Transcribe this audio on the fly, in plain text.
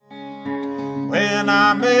When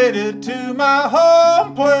I made it to my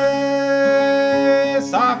home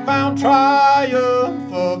place, I found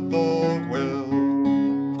triumph of the will.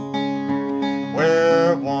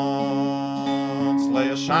 Where once lay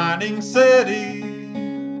a shining city,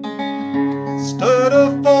 stood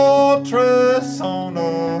a fortress on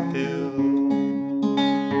a hill.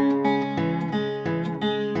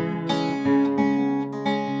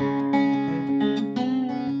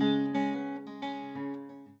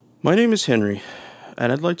 My name is Henry, and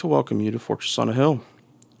I'd like to welcome you to Fortress on a Hill.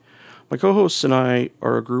 My co-hosts and I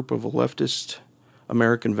are a group of leftist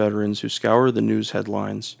American veterans who scour the news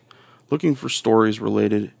headlines looking for stories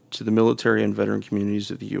related to the military and veteran communities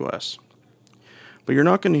of the U.S. But you're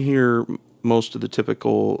not going to hear most of the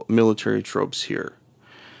typical military tropes here.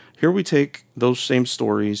 Here we take those same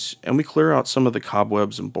stories and we clear out some of the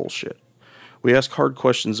cobwebs and bullshit. We ask hard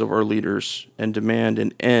questions of our leaders and demand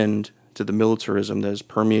an end to the militarism that has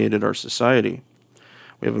permeated our society.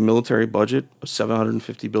 We have a military budget of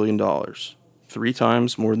 $750 billion, 3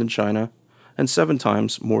 times more than China and 7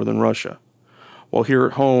 times more than Russia. While here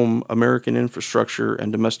at home, American infrastructure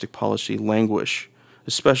and domestic policy languish,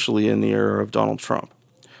 especially in the era of Donald Trump.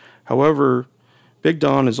 However, Big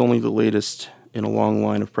Don is only the latest in a long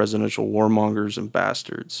line of presidential warmongers and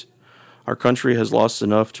bastards. Our country has lost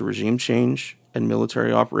enough to regime change and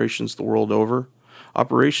military operations the world over,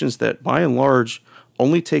 operations that, by and large,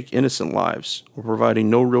 only take innocent lives while providing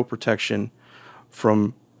no real protection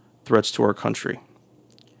from threats to our country.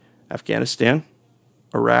 Afghanistan,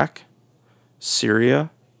 Iraq, Syria,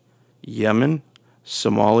 Yemen,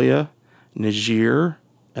 Somalia, Niger,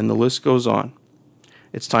 and the list goes on.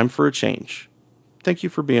 It's time for a change. Thank you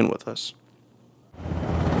for being with us.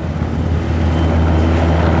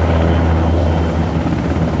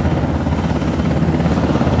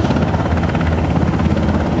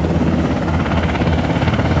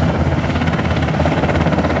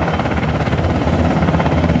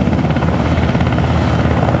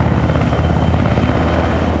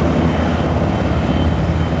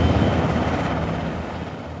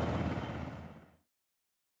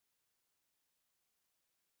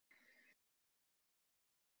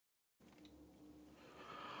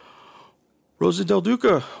 Rosa Del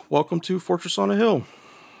Duca, welcome to Fortress on a Hill.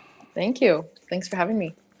 Thank you. Thanks for having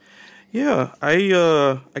me. Yeah,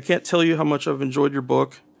 I can't tell you how much I've enjoyed your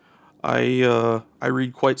book. I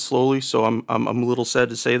read quite slowly, so I'm a little sad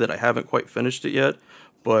to say that I haven't quite finished it yet.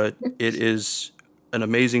 But it is an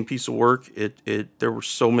amazing piece of work. There were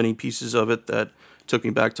so many pieces of it that took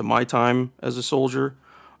me back to my time as a soldier.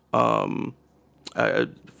 Oddly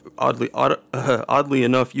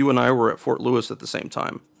enough, you and I were at Fort Lewis at the same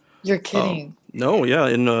time. You're kidding. No, yeah,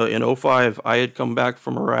 in '05, I had come back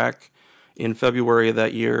from Iraq in February of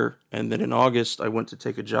that year, and then in August, I went to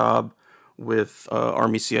take a job with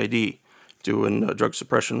Army CID doing drug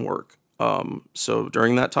suppression work. So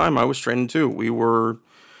during that time, I was training too. We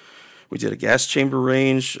did a gas chamber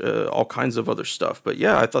range, all kinds of other stuff. But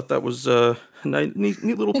yeah, I thought that was a neat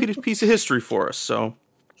little piece of history for us. So.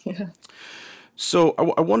 Yeah. So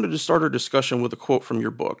I wanted to start our discussion with a quote from your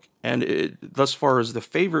book, and thus far is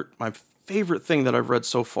my favorite thing that I've read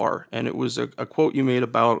so far, and it was a quote you made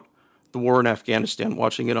about the war in Afghanistan,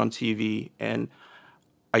 watching it on TV, and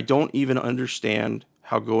I don't even understand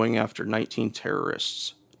how going after 19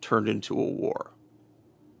 terrorists turned into a war.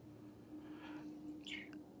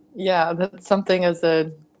 Yeah, that's something as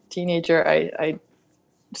a teenager I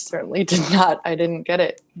certainly I didn't get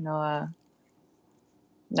it.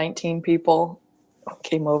 19 people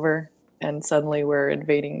came over and suddenly we're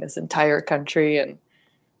invading this entire country. And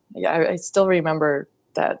yeah, I still remember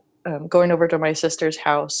that going over to my sister's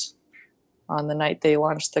house on the night they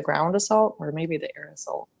launched the ground assault, or maybe the air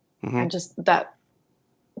assault. Mm-hmm. And just that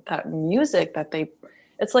music that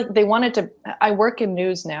it's like they wanted to. I work in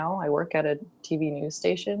news now. I work at a TV news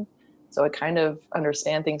station, so I kind of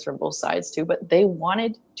understand things from both sides too. But they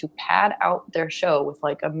wanted to pad out their show with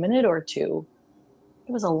like a minute or two.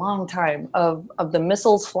 It was a long time of the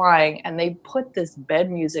missiles flying, and they put this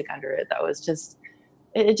bed music under it that was just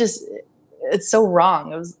it's so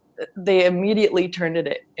wrong. They immediately turned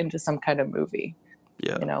it into some kind of movie.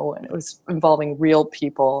 Yeah. And it was involving real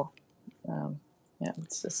people.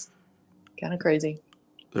 It's just kind of crazy.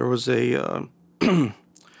 There was a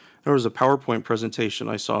PowerPoint presentation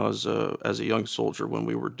I saw as a young soldier when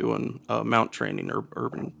we were doing mount training or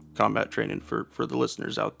urban combat training for the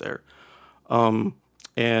listeners out there.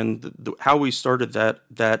 And how we started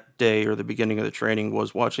that day, or the beginning of the training,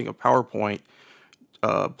 was watching a PowerPoint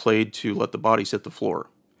played to let the bodies hit the floor.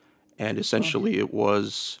 And essentially it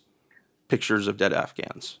was pictures of dead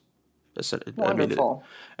Afghans. Wonderful.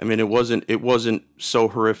 It wasn't so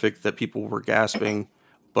horrific that people were gasping,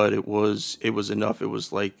 but it was enough. It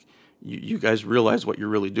was like you guys realize what you're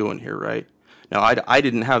really doing here, right? Now, I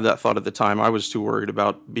didn't have that thought at the time. I was too worried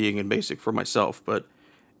about being in basic for myself, but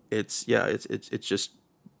it's just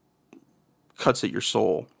cuts at your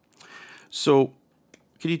soul. So,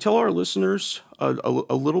 can you tell our listeners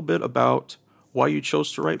a little bit about why you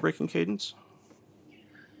chose to write Breaking Cadence?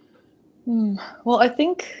 Well, I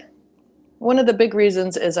think one of the big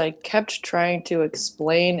reasons is I kept trying to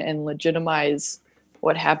explain and legitimize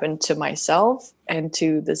what happened to myself and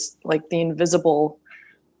to this, like the invisible,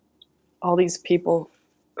 all these people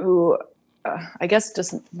who, I guess,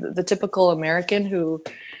 just the typical American who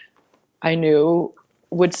I knew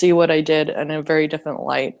would see what I did in a very different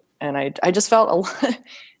light. And I just felt a lot.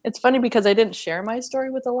 It's funny because I didn't share my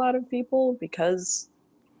story with a lot of people because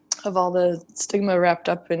of all the stigma wrapped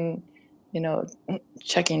up in,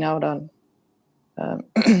 checking out on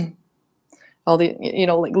all the,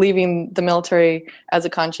 like leaving the military as a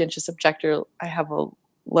conscientious objector. I have a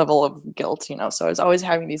level of guilt, so I was always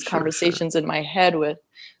having these conversations in my head with,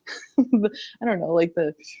 I don't know, like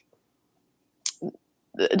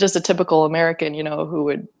just a typical American, who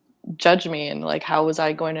would judge me and like, how was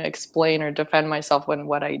I going to explain or defend myself when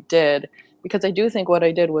what I did? Because I do think what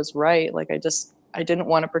I did was right. Like I didn't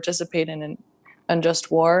want to participate in an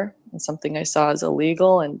unjust war and something I saw as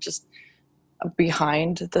illegal and just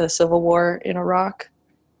behind the civil war in Iraq.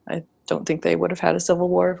 I don't think they would have had a civil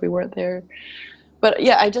war if we weren't there. But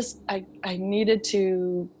yeah, I needed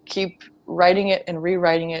to keep writing it and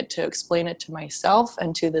rewriting it to explain it to myself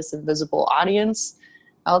and to this invisible audience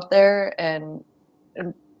out there, and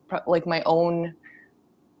like my own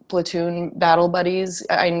platoon battle buddies.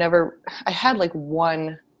 I had like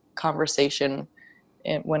one conversation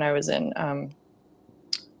when I was in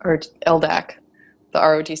or LDAC, the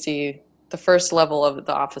ROTC, the first level of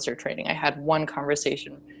the officer training. I had one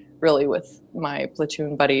conversation really with my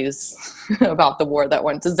platoon buddies about the war that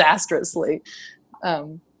went disastrously,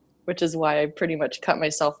 which is why I pretty much cut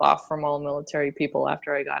myself off from all military people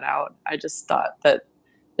after I got out. I just thought that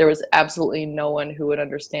there was absolutely no one who would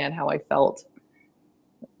understand how I felt.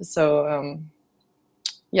 So,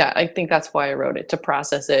 yeah, I think that's why I wrote it, to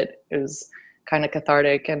process it. It was kind of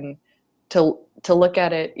cathartic, and to look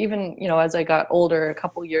at it, even, as I got older, a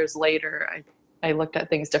couple years later, I looked at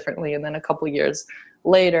things differently. And then a couple years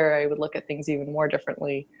later, I would look at things even more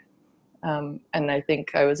differently. And I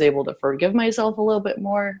think I was able to forgive myself a little bit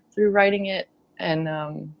more through writing it,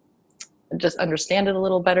 and just understand it a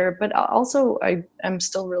little better. But also I'm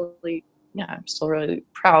still really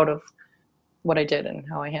proud of what I did and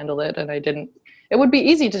how I handled it. And it would be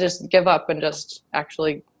easy to just give up and just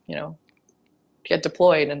actually, get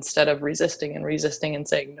deployed instead of resisting and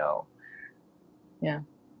saying no. Yeah.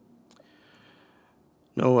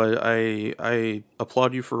 No, I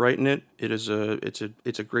applaud you for writing it. It's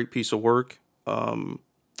a great piece of work. The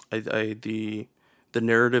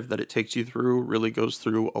narrative that it takes you through really goes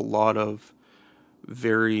through a lot of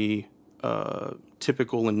very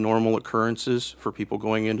typical and normal occurrences for people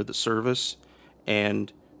going into the service,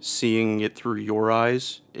 and seeing it through your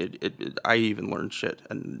eyes. I even learned shit,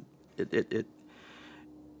 and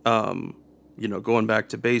going back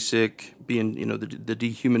to basic, being, the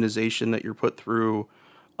dehumanization that you're put through,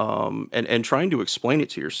 and trying to explain it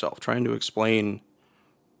to yourself, trying to explain,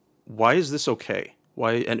 why is this okay?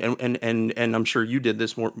 Why, and I'm sure you did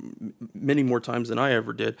this many more times than I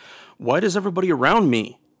ever did. Why does everybody around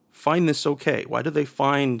me find this okay? Why do they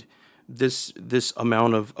find this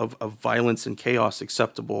amount of violence and chaos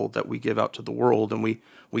acceptable that we give out to the world, and we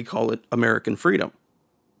call it American freedom?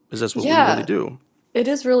 Because that's what we really do. It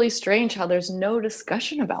is really strange how there's no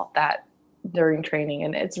discussion about that during training,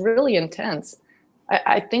 and it's really intense.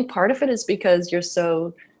 I think part of it is because you're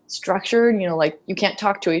so structured, like you can't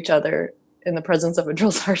talk to each other in the presence of a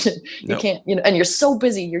drill sergeant. You can't, and you're so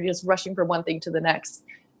busy, you're just rushing from one thing to the next.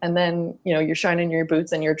 And then, you're shining your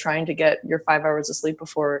boots and you're trying to get your 5 hours of sleep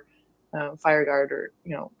before fire guard, or,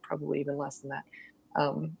 probably even less than that.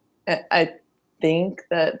 I think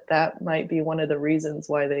that might be one of the reasons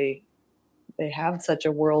why they have such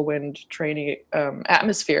a whirlwind training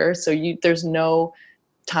atmosphere. So there's no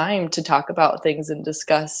time to talk about things and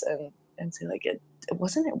discuss and say like, it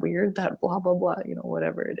wasn't it weird that blah, blah, blah,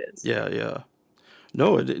 whatever it is. Yeah.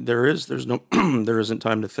 No, there's no, there isn't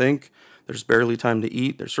time to think. There's barely time to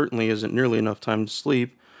eat. There certainly isn't nearly enough time to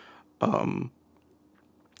sleep.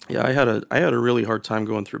 Yeah, I had a really hard time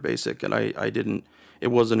going through basic, and it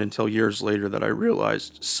wasn't until years later that I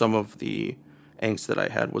realized some of the angst that I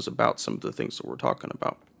had was about some of the things that we're talking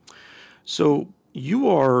about. So you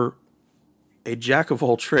are a jack of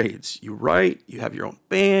all trades. You write, you have your own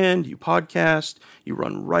band, you podcast, you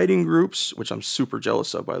run writing groups, which I'm super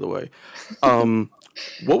jealous of, by the way.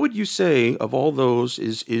 What would you say of all those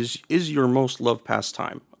is your most loved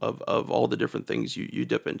pastime of all the different things you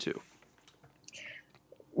dip into?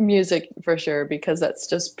 Music for sure, because that's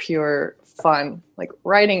just pure fun. Like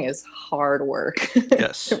writing is hard work.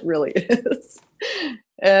 Yes. It really is.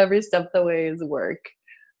 Every step of the way is work.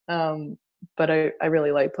 But I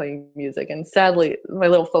really like playing music. And sadly, my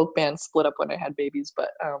little folk band split up when I had babies,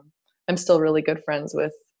 but I'm still really good friends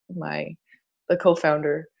with the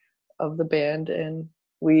co-founder of the band, and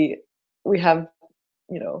we have,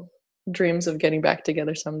 you know, dreams of getting back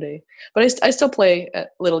together someday. But I still play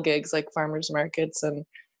at little gigs like farmers markets, and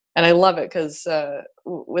I love it because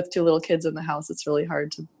with two little kids in the house, it's really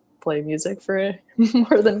hard to play music for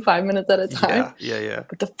more than 5 minutes at a time. Yeah.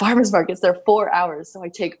 But the farmers markets, they're 4 hours, so I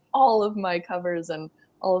take all of my covers and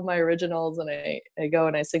all of my originals, and I go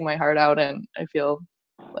and I sing my heart out, and I feel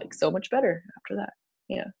like so much better after that.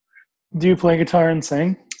 Yeah. Do you play guitar and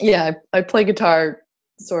sing? Yeah, I play guitar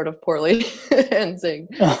sort of poorly and sing.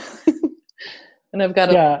 And I've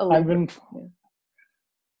got I've been. Yeah.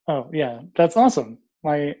 Oh yeah, that's awesome.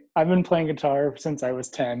 I've been playing guitar since I was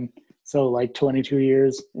 10, so like 22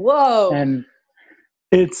 years. Whoa! And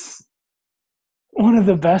it's one of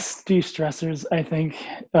the best de-stressors I think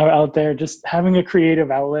out there. Just having a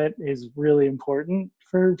creative outlet is really important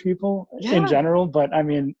for people in general, but I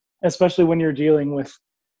mean, especially when you're dealing with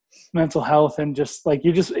mental health and just like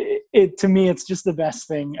it to me, it's just the best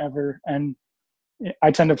thing ever. And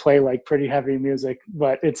I tend to play like pretty heavy music,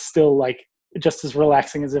 but it's still like just as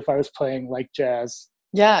relaxing as if I was playing like jazz.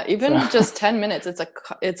 Yeah, even just 10 minutes,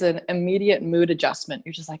 it's an immediate mood adjustment.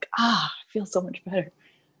 You're just like, I feel so much better.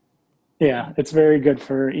 Yeah, it's very good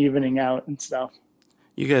for evening out and stuff.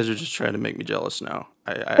 You guys are just trying to make me jealous now.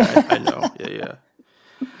 I know. Yeah.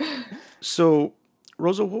 So,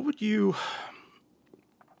 Rosa, what would you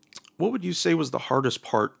say was the hardest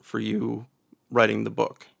part for you writing the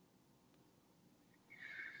book?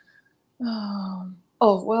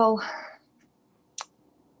 Well,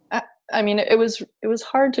 I mean, it was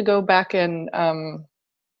hard to go back and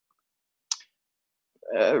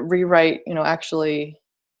rewrite, actually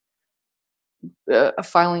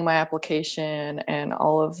filing my application and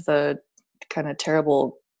all of the kind of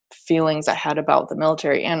terrible feelings I had about the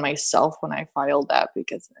military and myself when I filed that,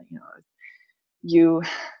 because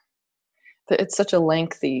it's such a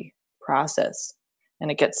lengthy process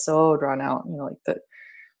and it gets so drawn out.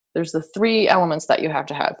 There's the three elements that you have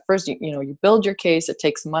to have. First, you build your case. It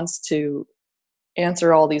takes months to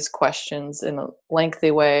answer all these questions in a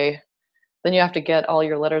lengthy way. Then you have to get all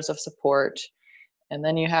your letters of support. And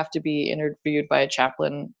then you have to be interviewed by a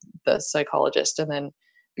chaplain, the psychologist, and then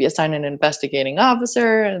be assigned an investigating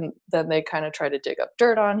officer. And then they kind of try to dig up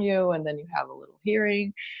dirt on you. And then you have a little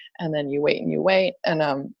hearing. And then you wait and you wait.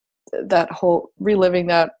 And that whole reliving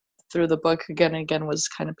that through the book again and again was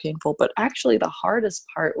kind of painful. But actually the hardest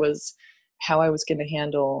part was how I was going to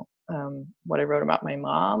handle what I wrote about my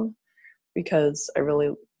mom, because I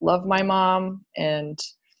really love my mom, and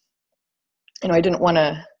I didn't want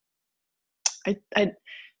to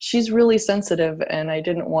she's really sensitive, and I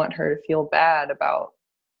didn't want her to feel bad about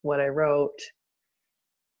what I wrote.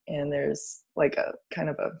 And there's like a kind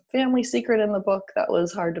of a family secret in the book that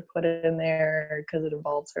was hard to put in there because it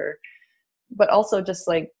involves her. But also just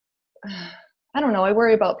like, I don't know, I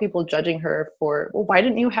worry about people judging her for, well, why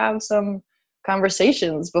didn't you have some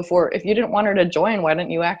conversations before? If you didn't want her to join, why didn't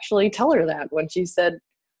you actually tell her that when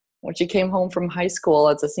she came home from high school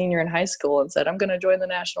as a senior in high school and said, I'm going to join the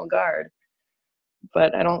National Guard?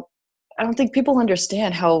 But I don't think people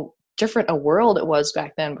understand how different a world it was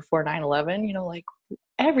back then before 9/11. Like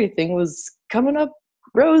everything was coming up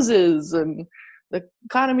roses, and the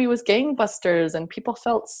economy was gangbusters, and people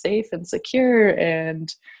felt safe and secure,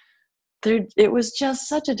 and it was just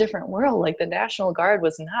such a different world. Like the National Guard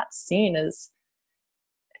was not seen as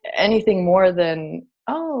anything more than,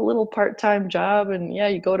 a little part-time job, and yeah,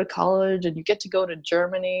 you go to college and you get to go to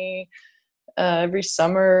Germany every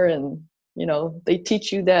summer, and they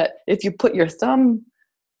teach you that if you put your thumb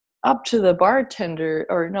up to the bartender,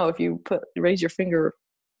 or no, if you raise your finger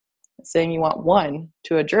saying you want one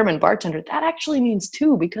to a German bartender, that actually means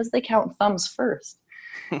two, because they count thumbs first.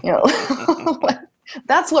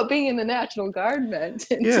 That's what being in the National Guard meant.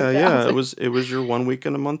 Yeah. It was your 1 week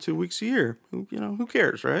in a month, 2 weeks a year. Who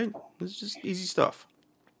cares, right? It's just easy stuff.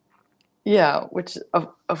 Yeah, which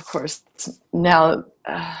of course now,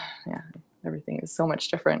 everything is so much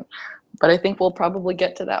different. But I think we'll probably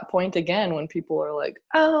get to that point again when people are like,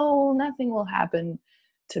 oh, nothing will happen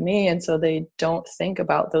to me. And so they don't think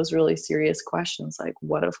about those really serious questions like,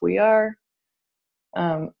 what if we are,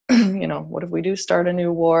 what if we do start a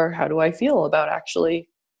new war? How do I feel about actually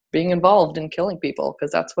being involved in killing people?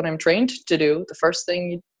 Because that's what I'm trained to do. The first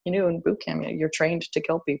thing you do in boot camp, you're trained to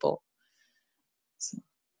kill people. So.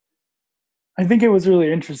 I think it was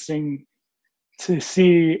really interesting to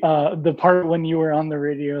see the part when you were on the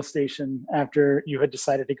radio station after you had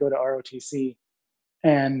decided to go to ROTC,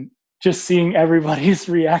 and just seeing everybody's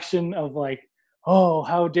reaction of like, oh,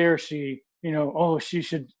 how dare she, oh, she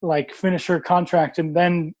should like finish her contract and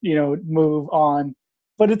then, move on.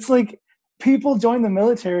 But it's like people join the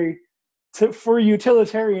military for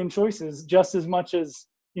utilitarian choices just as much as,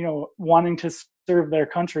 wanting to serve their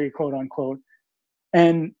country, quote unquote.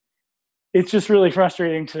 And it's just really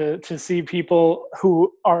frustrating to see people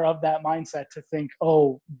who are of that mindset to think,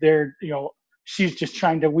 oh, they're, she's just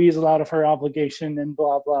trying to weasel out of her obligation and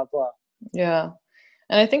blah, blah, blah. Yeah.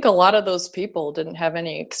 And I think a lot of those people didn't have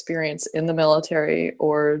any experience in the military,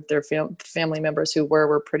 or their family members who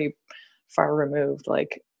were pretty far removed.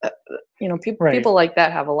 Like, people like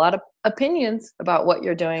that have a lot of opinions about what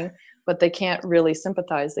you're doing, but they can't really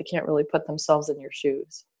sympathize. They can't really put themselves in your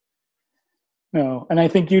shoes. No, and I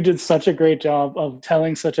think you did such a great job of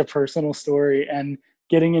telling such a personal story and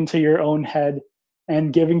getting into your own head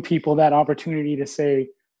and giving people that opportunity to say,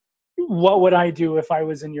 what would I do if I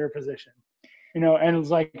was in your position? And it's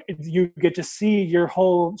like you get to see your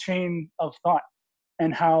whole chain of thought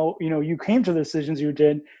and how, you came to the decisions you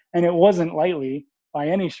did, and it wasn't lightly by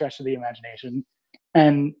any stretch of the imagination.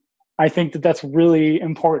 And I think that that's really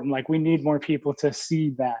important. Like, we need more people to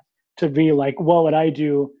see that, to be like, what would I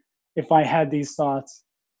do if I had these thoughts?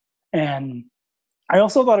 And I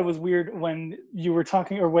also thought it was weird when you were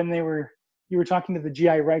talking, or when you were talking to the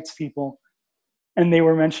GI rights people, and they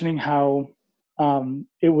were mentioning how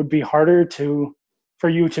it would be harder for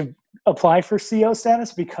you to apply for CO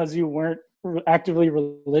status because you weren't actively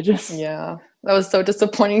religious. Yeah, that was so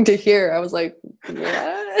disappointing to hear. I was like,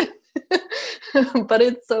 what? But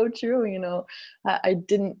it's so true. I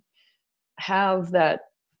didn't have that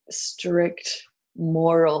strict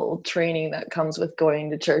moral training that comes with going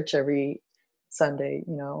to church every Sunday.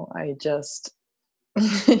 I just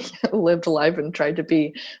lived life and tried to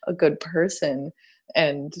be a good person,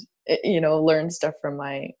 and learn stuff from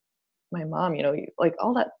my mom, like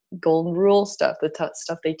all that golden rule stuff, the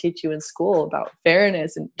stuff they teach you in school about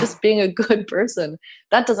fairness and just being a good person.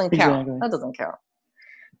 That doesn't count. Exactly. That doesn't count.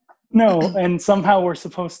 No, and somehow we're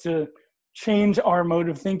supposed to change our mode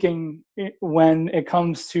of thinking when it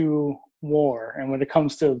comes to war and when it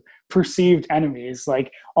comes to perceived enemies.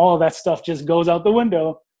 Like, all of that stuff just goes out the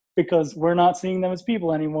window because we're not seeing them as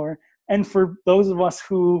people anymore. And for those of us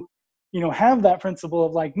who, have that principle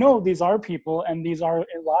of like, no, these are people and these are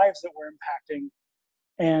lives that we're impacting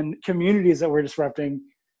and communities that we're disrupting,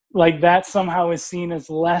 like that somehow is seen as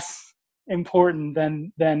less important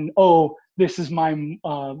than oh, this is my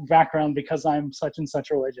background because I'm such and such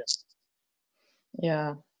religion.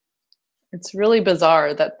 Yeah. It's really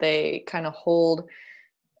bizarre that they kind of hold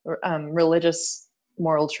religious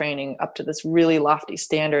moral training up to this really lofty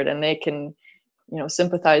standard, and they can,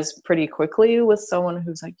 sympathize pretty quickly with someone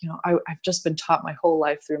who's like, I've just been taught my whole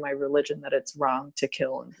life through my religion that it's wrong to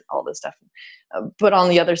kill and all this stuff. But on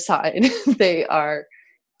the other side, they are,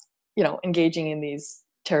 engaging in these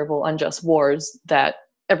terrible, unjust wars that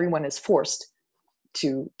everyone is forced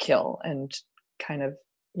to kill and kind of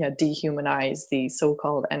dehumanize the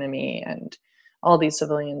so-called enemy, and all these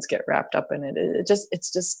civilians get wrapped up in it.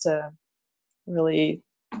 It's just really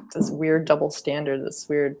this weird double standard, this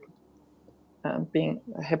weird being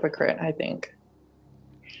a hypocrite, I think.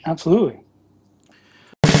 Absolutely.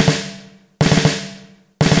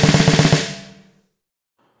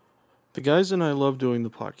 The guys and I love doing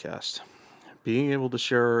the podcast. Being able to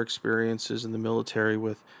share our experiences in the military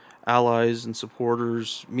with allies and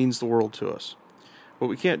supporters means the world to us. But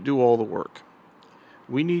we can't do all the work.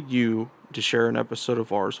 We need you to share an episode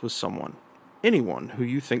of ours with someone, anyone who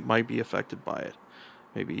you think might be affected by it.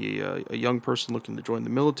 Maybe a young person looking to join the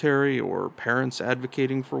military, or parents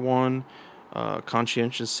advocating for one,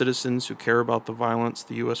 conscientious citizens who care about the violence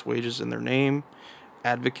the U.S. wages in their name,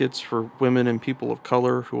 advocates for women and people of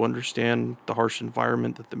color who understand the harsh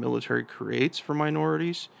environment that the military creates for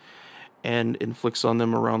minorities and inflicts on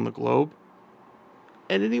them around the globe,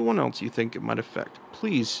 and anyone else you think it might affect.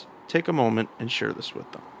 Please take a moment and share this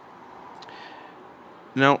with them.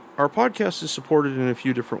 Now, our podcast is supported in a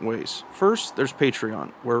few different ways. First, there's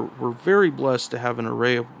Patreon, where we're very blessed to have an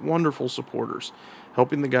array of wonderful supporters,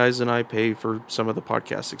 helping the guys and I pay for some of the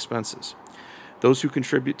podcast expenses. Those who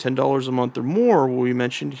contribute $10 a month or more will be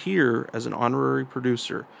mentioned here as an honorary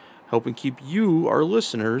producer, helping keep you, our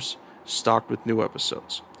listeners, stocked with new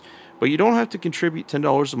episodes. But you don't have to contribute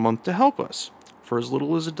 $10 a month to help us. For as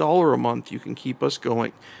little as $1 a month, you can keep us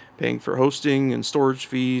going, paying for hosting and storage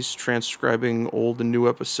fees, transcribing old and new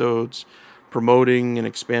episodes, promoting and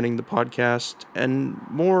expanding the podcast, and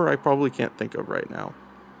more I probably can't think of right now.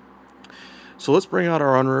 So let's bring out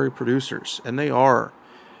our honorary producers, and they are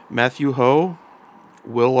Matthew Ho,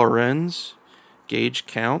 Will Arens, Gage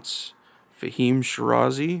Counts, Fahim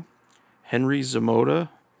Shirazi, Henry Zamota,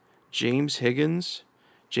 James Higgins,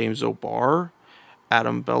 James O'Barr,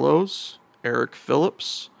 Adam Bellows, Eric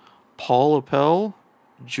Phillips, Paul Appel,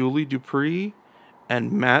 Julie Dupree,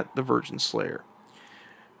 and Matt the Virgin Slayer.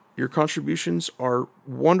 Your contributions are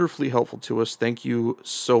wonderfully helpful to us. Thank you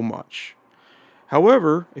so much.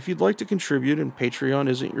 However, if you'd like to contribute and Patreon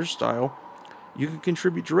isn't your style, you can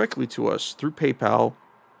contribute directly to us through PayPal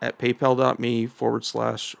at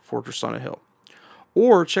paypal.me/Fortress on a Hill.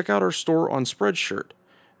 Or check out our store on Spreadshirt.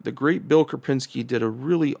 The great Bill Krapinski did a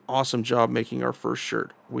really awesome job making our first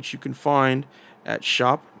shirt, which you can find at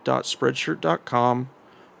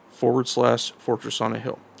shop.spreadshirt.com/Fortress on a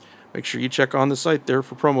Hill. Make sure you check on the site there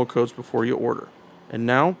for promo codes before you order. And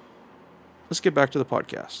now, let's get back to the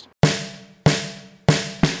podcast.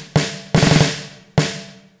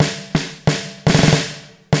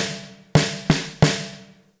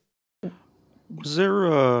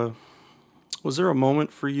 Was there a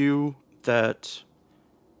moment for you that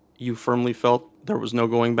you firmly felt there was no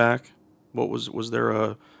going back? Was there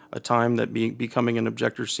a time that becoming an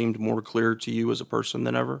objector seemed more clear to you as a person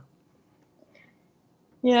than ever?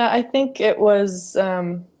 Yeah, I think it was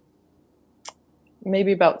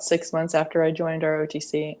maybe about 6 months after I joined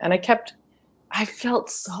ROTC, and I felt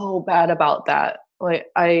so bad about that.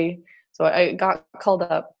 I got called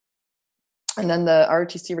up, and then the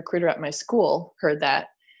ROTC recruiter at my school heard that,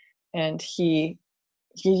 and he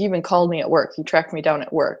even called me at work. He tracked me down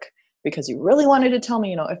at work because he really wanted to tell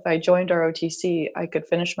me, if I joined ROTC, I could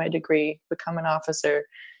finish my degree, become an officer,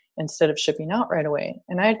 instead of shipping out right away.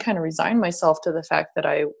 And I had kind of resigned myself to the fact that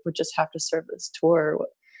I would just have to serve this tour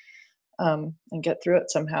and get through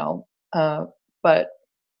it somehow. But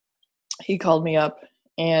he called me up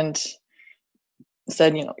and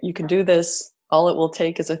said, you can do this. All it will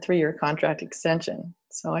take is a 3-year contract extension.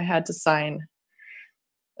 So I had to sign,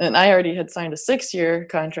 and I already had signed a 6-year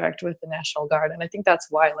contract with the National Guard. And I think that's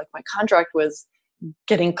why, my contract was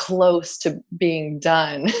getting close to being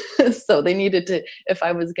done. So they needed to, if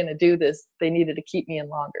I was going to do this, they needed to keep me in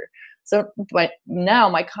longer. So but now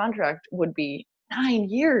my contract would be 9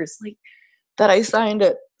 years, that I signed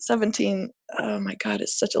at 17. Oh my God,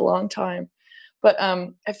 it's such a long time. But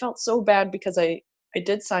I felt so bad because I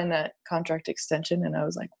did sign that contract extension, and I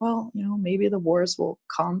was like, well, maybe the wars will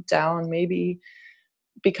calm down. Maybe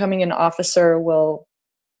becoming an officer will,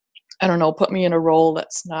 I don't know, put me in a role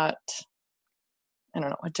that's not, I don't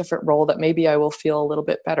know, a different role that maybe I will feel a little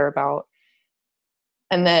bit better about.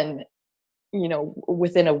 And then,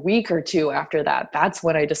 within a week or two after that, that's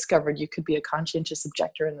when I discovered you could be a conscientious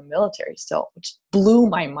objector in the military still, which blew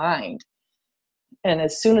my mind. And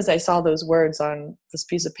as soon as I saw those words on this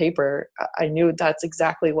piece of paper, I knew that's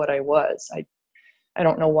exactly what I was. I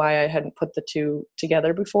don't know why I hadn't put the two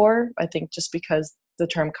together before. I think just because the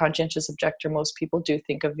term conscientious objector, most people do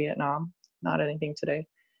think of Vietnam, not anything today.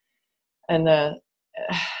 And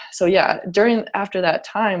so yeah, after that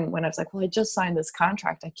time when I was like, well, I just signed this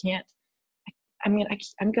contract, I'm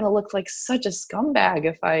going to look like such a scumbag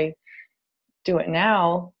if I do it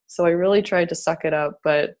now. So I really tried to suck it up,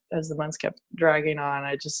 but as the months kept dragging on,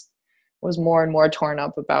 I just was more and more torn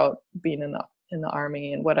up about being in the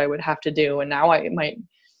Army and what I would have to do. And now I might,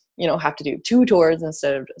 have to do 2 tours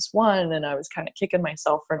instead of just 1. And I was kind of kicking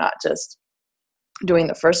myself for not just doing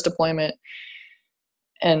the first deployment.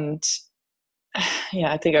 And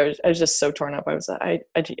yeah, I think I was just so torn up. I was I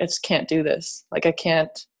just can't do this. I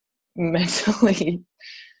can't mentally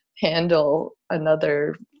handle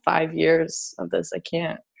another 5 years of this. I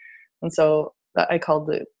can't. And so I called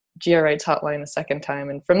the GRI hotline a second time,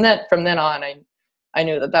 and from then on, I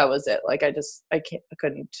knew that was it. I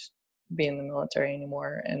couldn't be in the military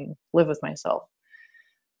anymore and live with myself.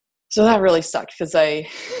 So that really sucked because I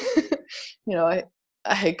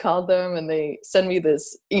called them and they send me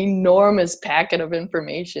this enormous packet of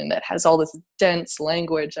information that has all this dense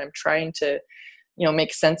language. I'm trying to,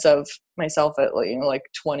 make sense of myself at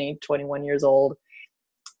 20, 21 years old.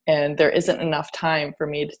 And there isn't enough time for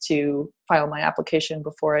me to file my application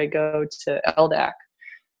before I go to LDAC,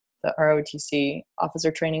 the ROTC Officer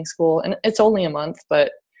Training School. And it's only a month,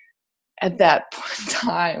 but at that point in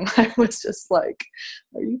time, I was just like,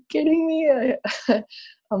 are you kidding me?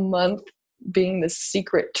 A month being this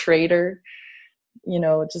secret traitor,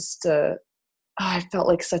 just I felt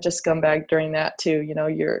like such a scumbag during that too.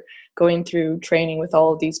 You're going through training with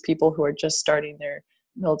all of these people who are just starting their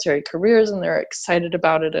military careers, and they're excited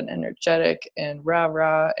about it and energetic and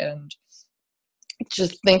rah and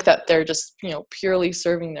just think that they're just purely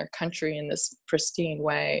serving their country in this pristine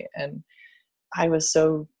way. And I was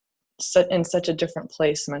in such a different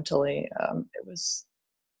place mentally. It was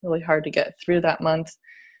really hard to get through that month,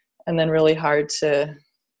 and then really hard to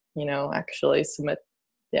actually submit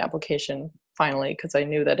the application finally, because I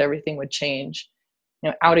knew that everything would change.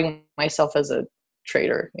 Outing myself as a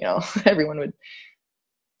traitor, everyone would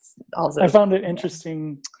also. I found it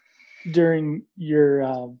interesting during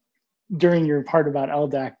your part about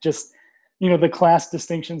LDAC, just the class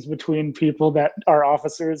distinctions between people that are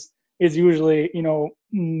officers is usually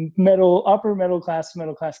upper middle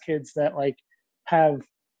class kids that like have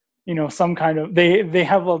some kind of they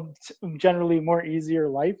have a generally more easier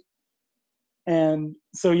life. And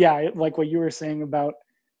so yeah, like what you were saying about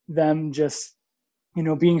them just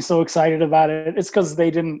being so excited about it, it's because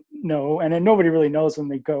they didn't know, and then nobody really knows when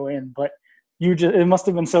they go in. But it must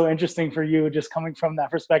have been so interesting for you, just coming from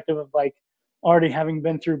that perspective of like already having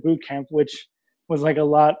been through boot camp, which was like a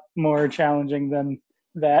lot more challenging than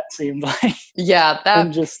that seemed like. Yeah,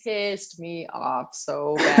 that just pissed me off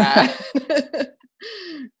so bad.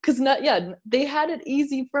 Because they had it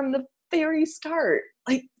easy from the very start,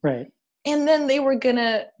 like right. And then they were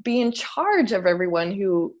gonna be in charge of everyone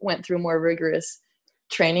who went through more rigorous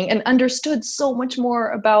training and understood so much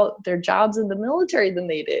more about their jobs in the military than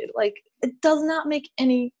they did. Like, it does not make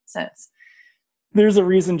any sense. There's a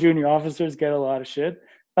reason junior officers get a lot of shit.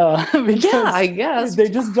 Because I guess they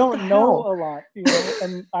just don't know a lot,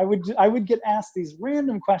 And I would get asked these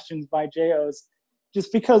random questions by JOs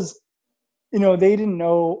just because they didn't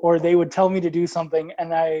know, or they would tell me to do something,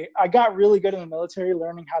 and I got really good in the military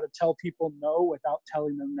learning how to tell people no without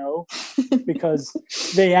telling them no, because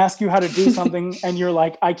they ask you how to do something and you're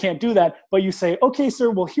like, I can't do that, but you say, okay sir,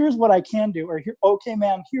 well here's what I can do, or okay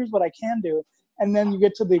ma'am, here's what I can do, and then you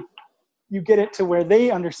get it to where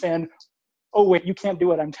they understand, oh wait, you can't do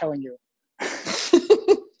what I'm telling you.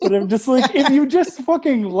 But I'm just like, if you just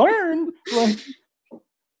fucking learn, like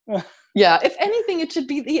yeah, if anything, it should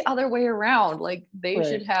be the other way around. Like they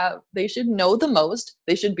should know the most,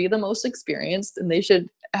 they should be the most experienced, and they should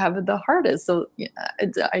have the hardest. So yeah,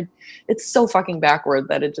 it's so fucking backward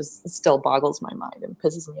that it still boggles my mind and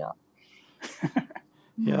pisses me off.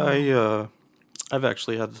 Yeah, I've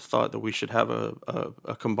actually had the thought that we should have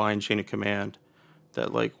a combined chain of command,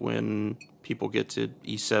 that like when people get to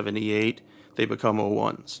E7, E8, they become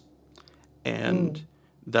O1s. And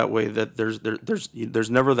that way that there's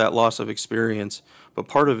never that loss of experience, but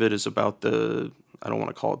part of it is about the, I don't want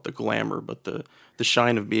to call it the glamour, but the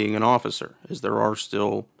shine of being an officer, is there are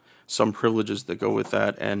still some privileges that go with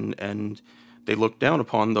that, and they look down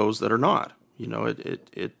upon those that are not.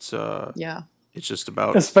 It's just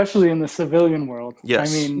about, especially in the civilian world. Yes.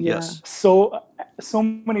 I mean, yes. So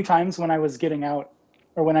many times when I was getting out,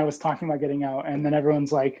 or when I was talking about getting out, and then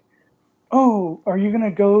everyone's like, oh, are you going to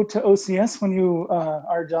go to OCS when you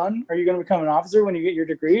are done? Are you going to become an officer when you get your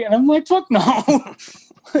degree? And I'm like, fuck no.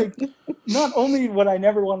 Like, not only would I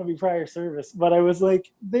never want to be prior service, but I was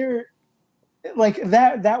like, that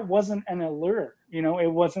wasn't an allure.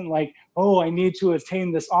 It wasn't like, oh, I need to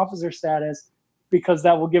attain this officer status because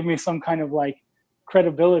that will give me some kind of like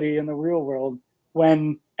credibility in the real world,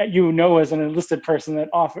 when as an enlisted person that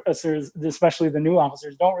officers, especially the new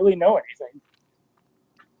officers, don't really know anything.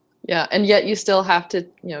 Yeah, and yet you still have to,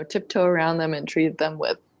 tiptoe around them and treat them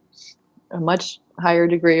with a much higher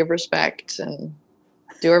degree of respect and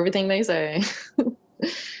do everything they say.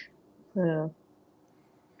 Yeah.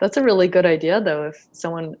 That's a really good idea, though, if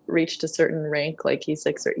someone reached a certain rank like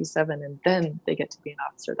E6 or E7 and then they get to be an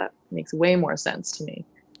officer. That makes way more sense to me.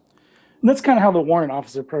 That's kind of how the warrant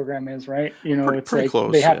officer program is, right? It's pretty like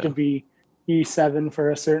close, they have to be E7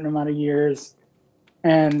 for a certain amount of years.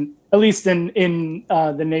 And at least in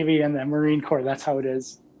the Navy and the Marine Corps, that's how it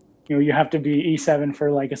is. You have to be E7 for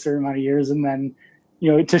like a certain amount of years, and then,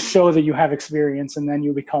 to show that you have experience, and then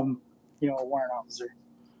you become, a warrant officer.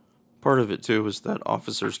 Part of it too is that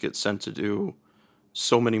officers get sent to do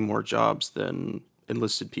so many more jobs than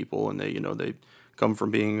enlisted people, and they come from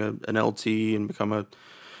being an LT and become an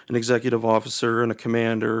executive officer and a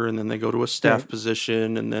commander, and then they go to a staff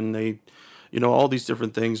position, and then they, all these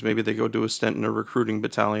different things. Maybe they go do a stint in a recruiting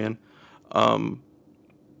battalion,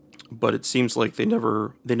 but it seems like they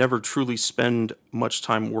never truly spend much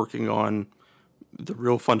time working on the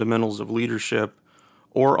real fundamentals of leadership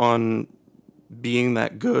or on being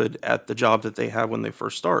that good at the job that they have when they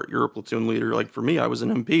first start. You're a platoon leader. Like for me, I was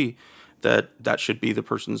an MP. That should be the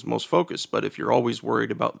person's most focus. But if you're always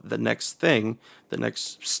worried about the next thing, the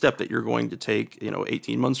next step that you're going to take,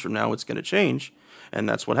 18 months from now, it's going to change. And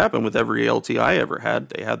that's what happened with every LT I ever had.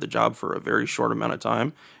 They had the job for a very short amount of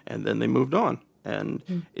time, and then they moved on.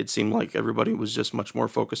 And it seemed like everybody was just much more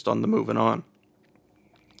focused on the moving on.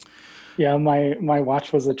 Yeah, my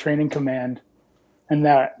watch was a training command, and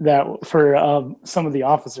that for some of the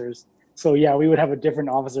officers. So yeah, we would have a different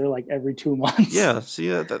officer like every 2 months. Yeah. See,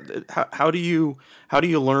 how do you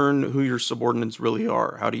learn who your subordinates really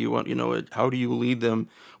are? How do you lead them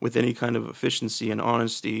with any kind of efficiency and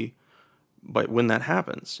honesty? But when that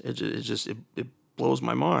happens, it blows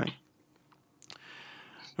my mind.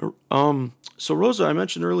 So Rosa, I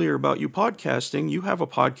mentioned earlier about you podcasting. You have a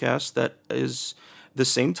podcast that is the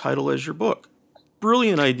same title as your book.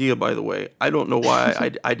 Brilliant idea, by the way. I don't know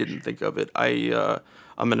why I didn't think of it.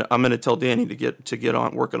 I'm gonna tell Danny to get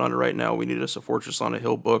on working on it right now. We need us a Fortress on a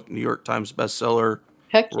Hill book, New York Times bestseller.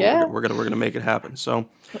 Heck yeah. We're gonna make it happen. So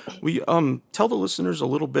we tell the listeners a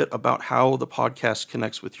little bit about how the podcast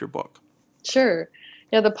connects with your book. Sure.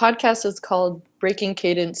 Yeah, the podcast is called Breaking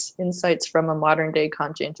Cadence: Insights from a Modern Day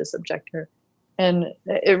Conscientious Objector. And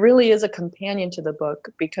it really is a companion to the book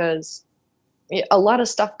because a lot of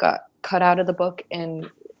stuff got cut out of the book. And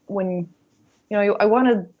when, I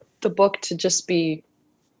wanted the book to just be,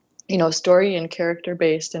 story and character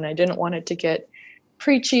based, and I didn't want it to get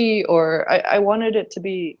preachy, or I wanted it to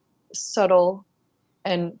be subtle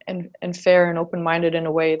and fair and open-minded in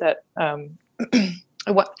a way that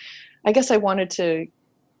I guess I wanted to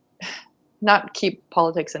not keep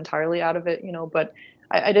politics entirely out of it, but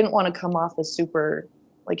I didn't want to come off as super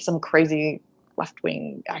like some crazy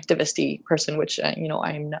left-wing activist-y person, which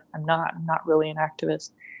I'm not really an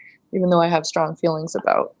activist, even though I have strong feelings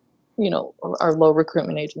about our low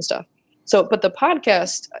recruitment age and stuff. So, but the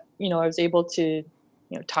podcast, I was able to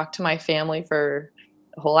talk to my family for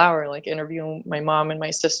a whole hour, like interview my mom and my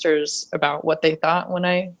sisters about what they thought when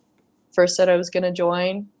I first said I was going to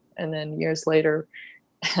join. And then years later,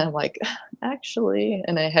 I'm like, actually,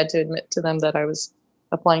 and I had to admit to them that I was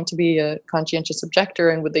applying to be a conscientious objector,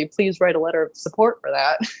 and would they please write a letter of support for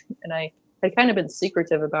that? And I had kind of been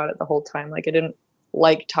secretive about it the whole time. Like I didn't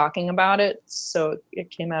like talking about it, so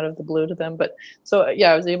it came out of the blue to them. But so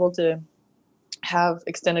yeah, I was able to have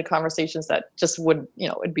extended conversations that just would,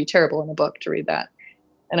 it'd be terrible in a book to read that.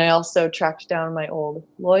 And I also tracked down my old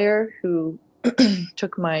lawyer who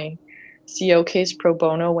took my CO case pro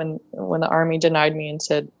bono when the Army denied me and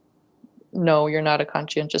said, no, you're not a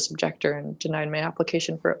conscientious objector, and denied my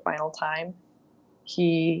application for a final time.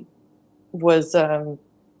 He was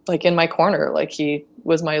like in my corner, like he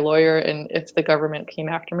was my lawyer, and if the government came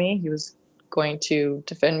after me, he was going to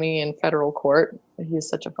defend me in federal court. He's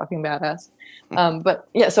such a fucking badass. But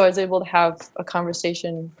yeah, so I was able to have a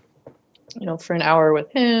conversation, for an hour with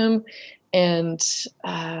him, and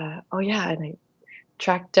and I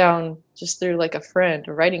tracked down just through like a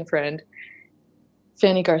writing friend,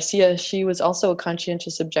 Fanny Garcia. She was also a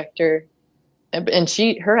conscientious objector, and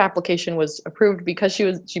her application was approved because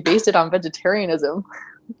she based it on vegetarianism,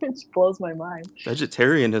 which blows my mind.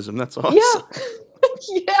 Vegetarianism, that's awesome. Yeah.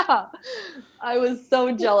 Yeah. I was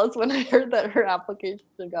so jealous when I heard that her application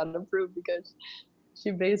got approved because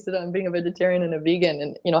she based it on being a vegetarian and a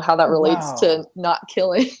vegan, and how that relates to not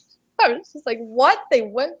killing. I was just like, what? They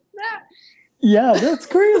went that? Yeah, that's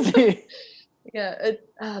crazy. Yeah,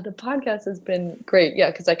 the podcast has been great.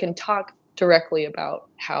 Yeah, because I can talk directly about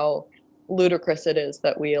how ludicrous it is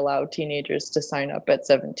that we allow teenagers to sign up at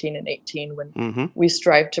 17 and 18 when we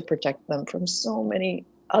strive to protect them from so many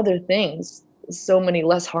other things, so many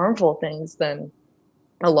less harmful things than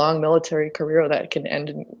a long military career that can end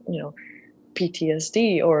in,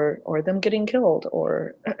 PTSD or them getting killed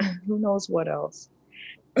or who knows what else.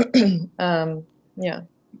 Yeah.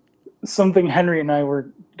 Something Henry and I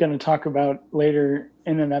were going to talk about later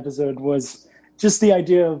in an episode was just the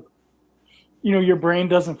idea of, your brain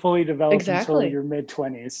doesn't fully develop until your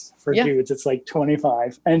mid-20s. For dudes, it's like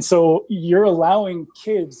 25. And so you're allowing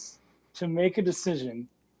kids to make a decision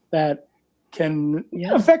that can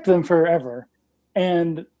affect them forever.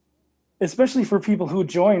 And especially for people who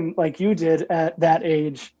join like you did at that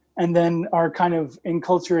age and then are kind of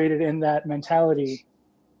enculturated in that mentality.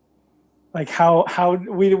 Like how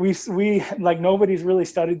we like nobody's really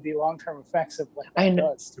studied the long-term effects of what that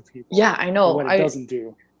does to people. Yeah, I know. What it doesn't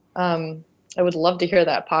do. I would love to hear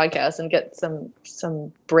that podcast and get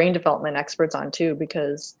some brain development experts on too,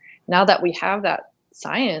 because now that we have that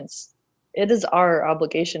science, it is our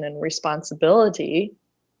obligation and responsibility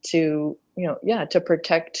to, to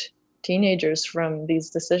protect teenagers from these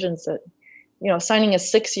decisions that, signing a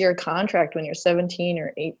 6-year contract when you're 17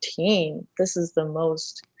 or 18, this is the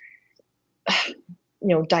most,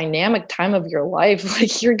 dynamic time of your life.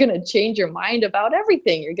 Like, you're going to change your mind about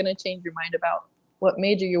everything. You're going to change your mind about what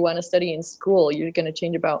major you want to study in school. You're going to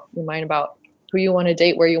change your mind about who you want to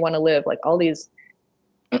date, where you want to live, like all these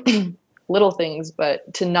little things.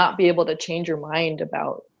 But to not be able to change your mind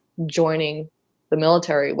about joining the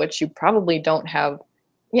military, which you probably don't have.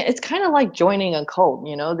 Yeah, it's kind of like joining a cult,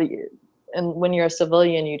 and when you're a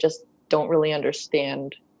civilian, you just don't really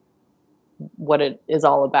understand what it is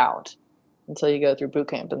all about until you go through boot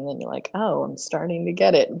camp, and then you're like, oh, I'm starting to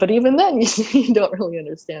get it. But even then, you don't really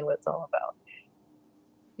understand what it's all about.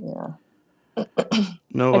 Yeah.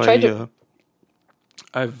 No,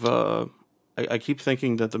 I keep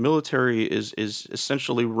thinking that the military is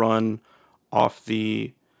essentially run off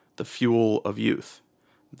the fuel of youth.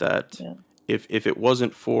 That if it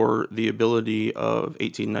wasn't for the ability of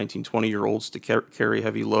 18, 19, 20-year-olds to carry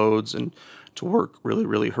heavy loads and to work really,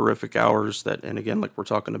 really horrific hours, and again, like we're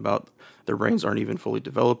talking about, their brains aren't even fully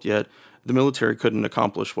developed yet, the military couldn't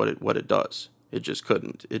accomplish what it does. It just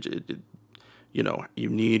couldn't. You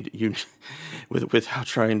need without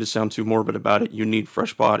trying to sound too morbid about it, you need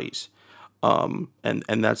fresh bodies. And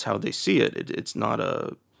that's how they see it. It's not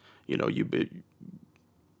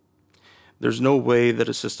there's no way that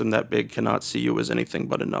a system that big cannot see you as anything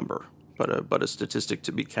but a number, but a statistic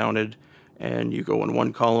to be counted, and you go in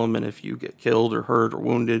one column, and if you get killed or hurt or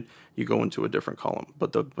wounded, you go into a different column.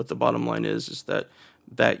 But the bottom line is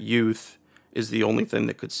that youth is the only thing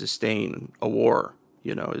that could sustain a war.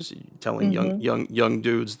 Is telling young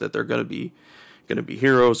dudes that they're gonna be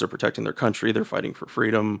heroes, they're protecting their country, they're fighting for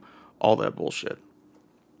freedom, all that bullshit.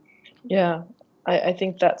 Yeah, I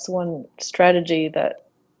think that's one strategy that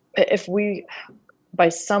if we, by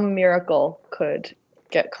some miracle, could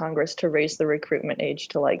get Congress to raise the recruitment age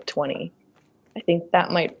to like 20, I think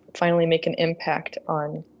that might finally make an impact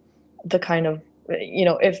on the kind of,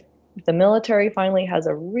 if the military finally has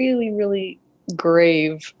a really, really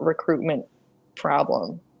grave recruitment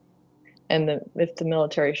problem, and if the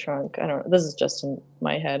military shrunk, I don't know, this is just in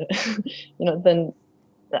my head, then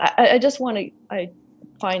I just want to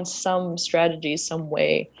find some strategy, some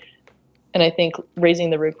way. And I think raising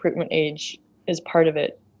the recruitment age is part of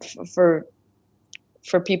it for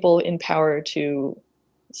people in power to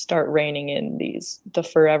start reining in the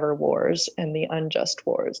forever wars and the unjust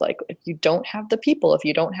wars. Like, if you don't have the people, if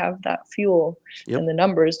you don't have that fuel and the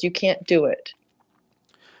numbers, you can't do it.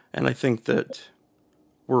 And I think that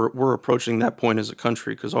we're approaching that point as a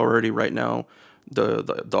country, because already right now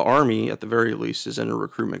the Army, at the very least, is in a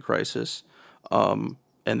recruitment crisis.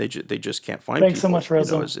 And they just can't find Thanks people. so much,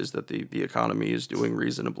 Rosa. Is that the economy is doing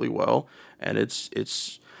reasonably well, and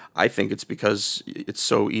I think it's because it's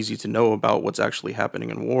so easy to know about what's actually happening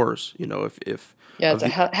in wars. If it's a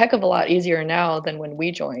heck of a lot easier now than when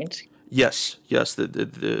we joined. Yes.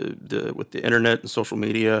 The with the internet and social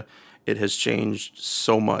media, it has changed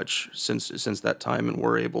so much since that time, and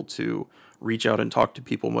we're able to reach out and talk to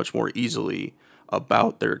people much more easily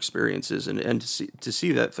about their experiences and to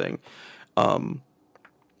see that thing.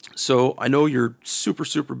 So I know you're super,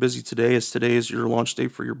 super busy today, as today is your launch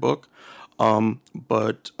date for your book.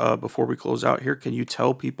 But before we close out here, can you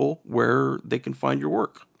tell people where they can find your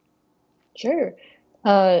work? Sure.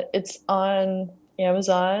 It's on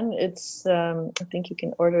Amazon. It's I think you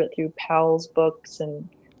can order it through Powell's Books, and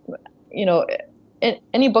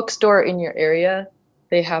any bookstore in your area,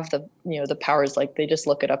 they have the powers, like they just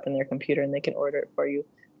look it up in their computer and they can order it for you.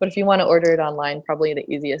 But if you want to order it online, probably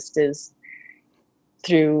the easiest is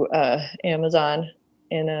through Amazon.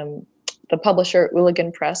 And the publisher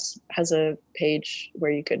Ooligan Press has a page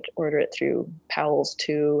where you could order it through Powell's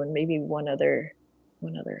too, and maybe one other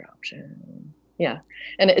option. Yeah,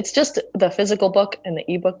 and it's just the physical book and the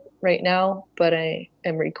ebook right now, but I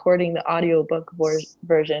am recording the audiobook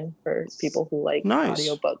version for people who like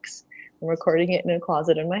audiobooks. I'm recording it in a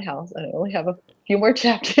closet in my house, and I only have a few more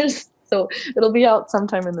chapters, so it'll be out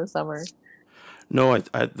sometime in the summer. No,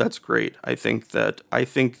 I that's great. I think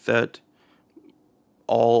that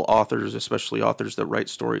all authors, especially authors that write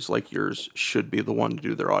stories like yours, should be the one to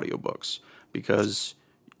do their audiobooks, because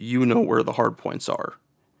you know where the hard points are.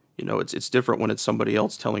 It's different when it's somebody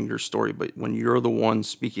else telling your story, but when you're the one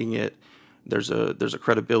speaking it, there's a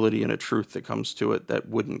credibility and a truth that comes to it that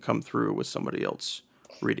wouldn't come through with somebody else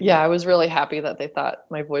reading. Yeah, I was really happy that they thought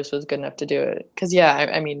my voice was good enough to do it, because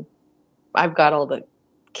I mean, I've got all the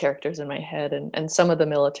characters in my head, and some of the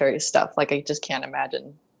military stuff, like I just can't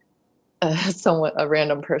imagine a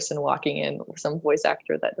random person walking in, or some voice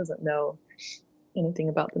actor that doesn't know anything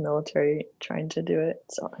about the military trying to do it.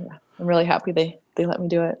 So yeah, I'm really happy they let me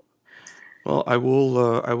do it. Well, I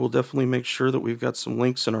will definitely make sure that we've got some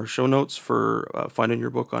links in our show notes for finding your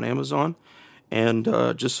book on Amazon. And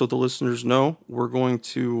just so the listeners know, we're going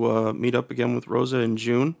to meet up again with Rosa in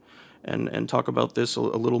June and talk about this a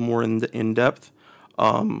little more in depth,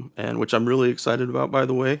 and which I'm really excited about, by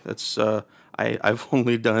the way. That's I've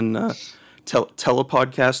only done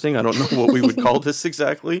telepodcasting. I don't know what we would call this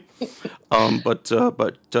exactly, but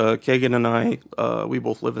Kagan and I, we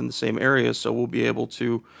both live in the same area, so we'll be able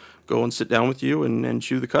to go and sit down with you and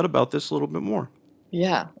chew the cud about this a little bit more.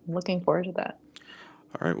 Yeah, I'm looking forward to that.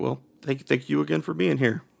 All right, well, thank you again for being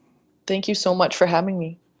here. Thank you so much for having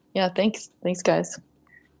me. Yeah, thanks guys.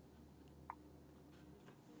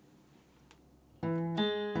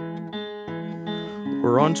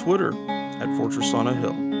 We're on Twitter at Fortress on a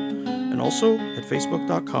Hill, and also at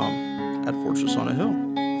Facebook.com at Fortress on a Hill.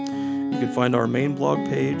 You can find our main blog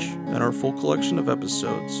page and our full collection of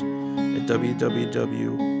episodes at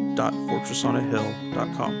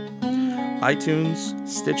www.fortressonahill.com. iTunes,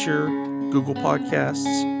 Stitcher, Google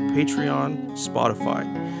Podcasts, Patreon, Spotify.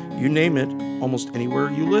 You name it, almost anywhere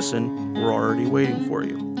you listen, we're already waiting for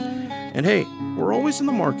you. And hey, we're always in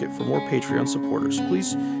the market for more Patreon supporters.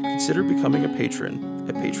 Please consider becoming a patron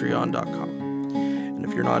at patreon.com. And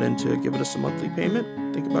if you're not into giving us a monthly payment,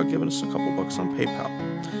 think about giving us a couple bucks on PayPal.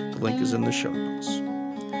 The link is in the show notes.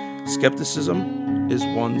 Skepticism is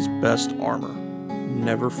one's best armor.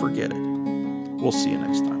 Never forget it. We'll see you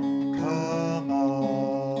next time.